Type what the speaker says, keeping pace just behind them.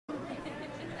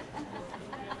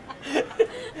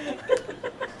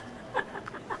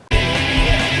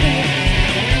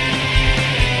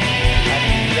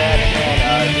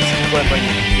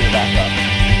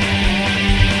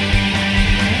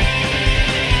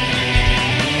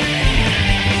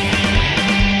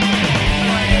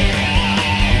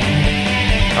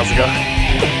minutes ago.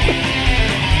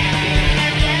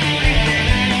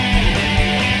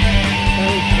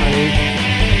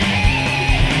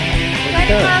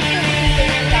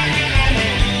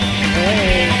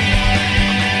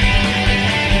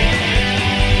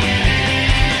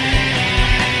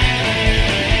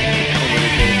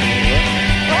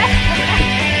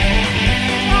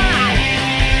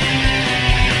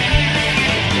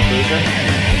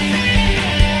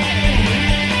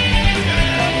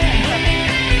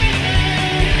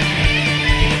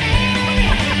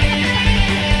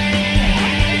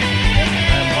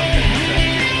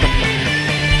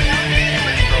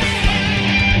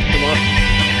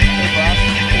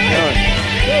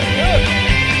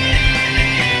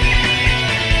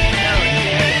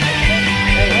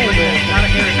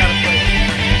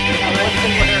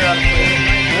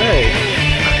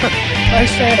 I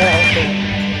saw that.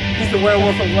 He's the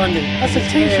werewolf of London. That's a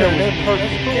t-shirt. How's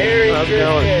it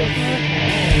going?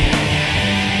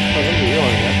 Oh, look at you on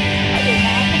that.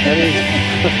 That is.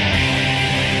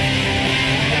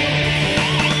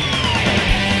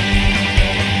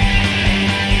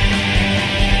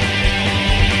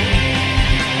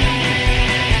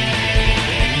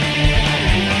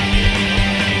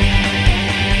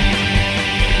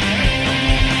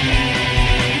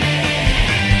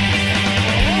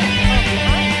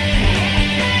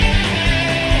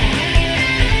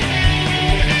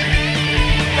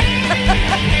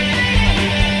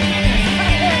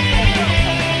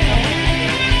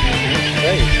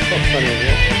 Funny,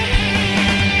 yeah.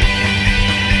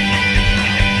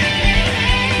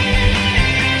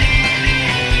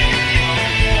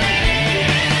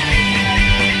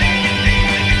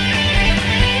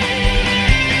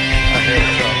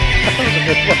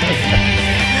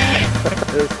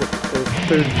 There's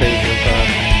food pages on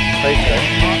Paetec.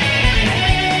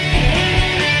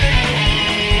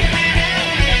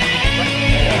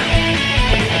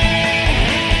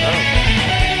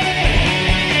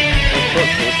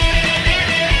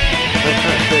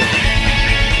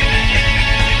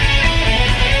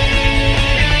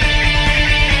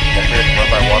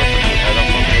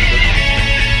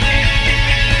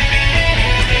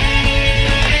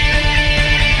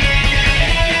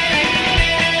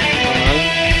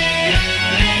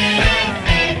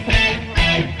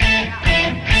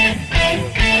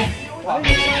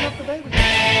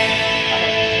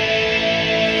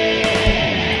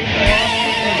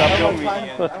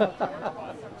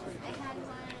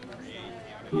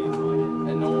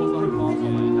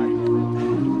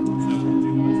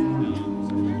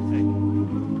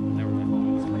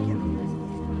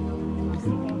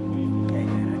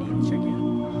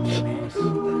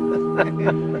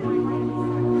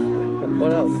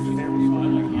 What else?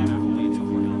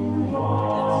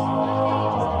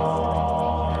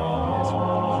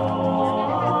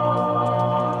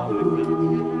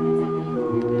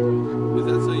 Is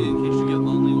that so in case you get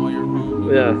lonely while you're home?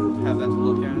 Yeah. Have that to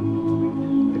look at.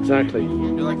 Exactly.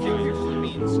 You're like taking your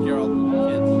swimming and scare all the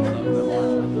kids and stuff that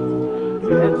watch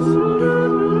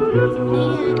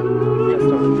It's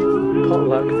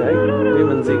potluck day.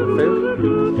 Humans eating food.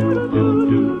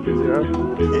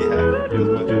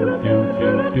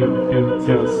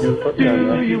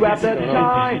 Do you have the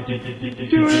time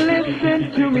to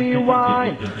listen to me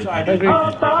whine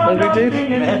about nothing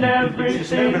and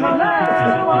everything all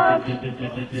at once?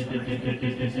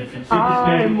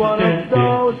 I'm one of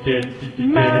those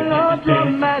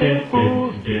melodramatic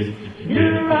fools.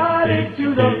 You're right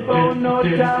to the bone, no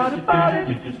doubt about it.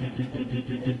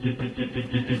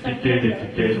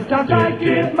 Sometimes I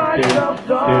give myself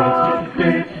the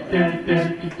grip.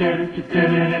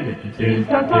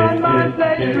 Sometimes my mind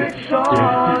plays tricks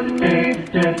on me.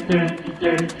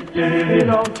 It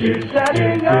all keeps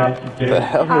setting up.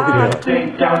 I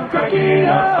think I'm cracking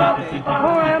up.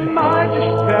 Or am I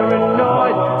just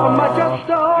paranoid? Or am I just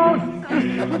stoned?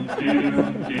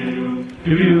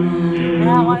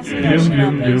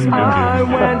 I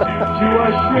went to a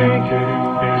shrink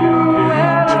to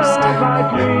analyze my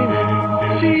dreams.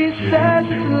 She says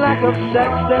it's lack of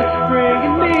sex that's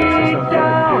bringing me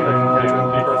down.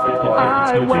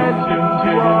 I went to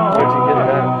a whore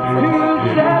who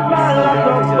said my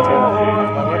life's a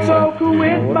bore. So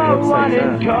quit my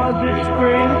whining cause it's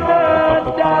brings her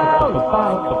down.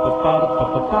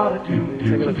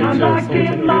 Sometimes I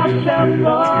give myself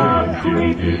a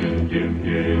creep.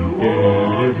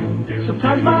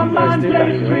 Sometimes my mind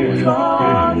plays tricks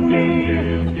on me.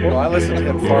 Well, I listen to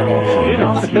him fart all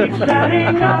the time.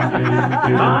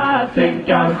 I think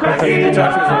I'm cracking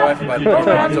up. Am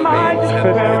I just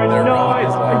paranoid?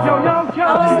 I don't know.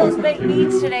 How was those baked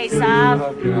beans today, Sam?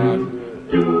 Oh, God.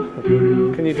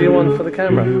 Can you do one for the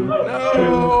camera?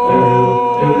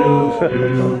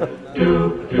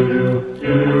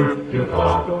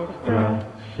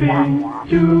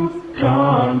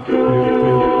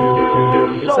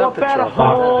 So I better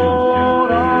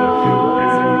hold on.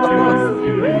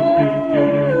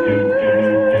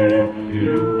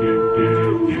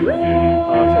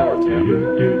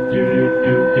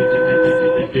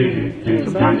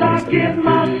 Sometimes I give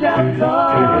myself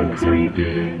the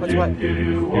creeps. What's what?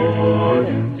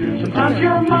 Sometimes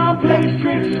your mom plays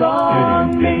tricks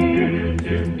on me.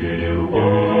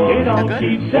 It all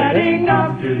keeps setting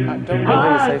up. I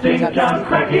think I'm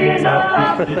cracking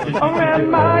up. Or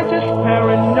am I just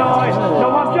paranoid?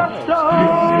 No, I'm just so.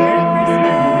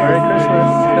 Merry Christmas.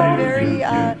 Very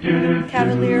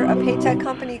Cavalier, a Paetec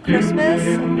company Christmas,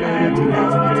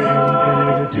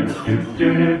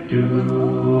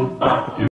 2010.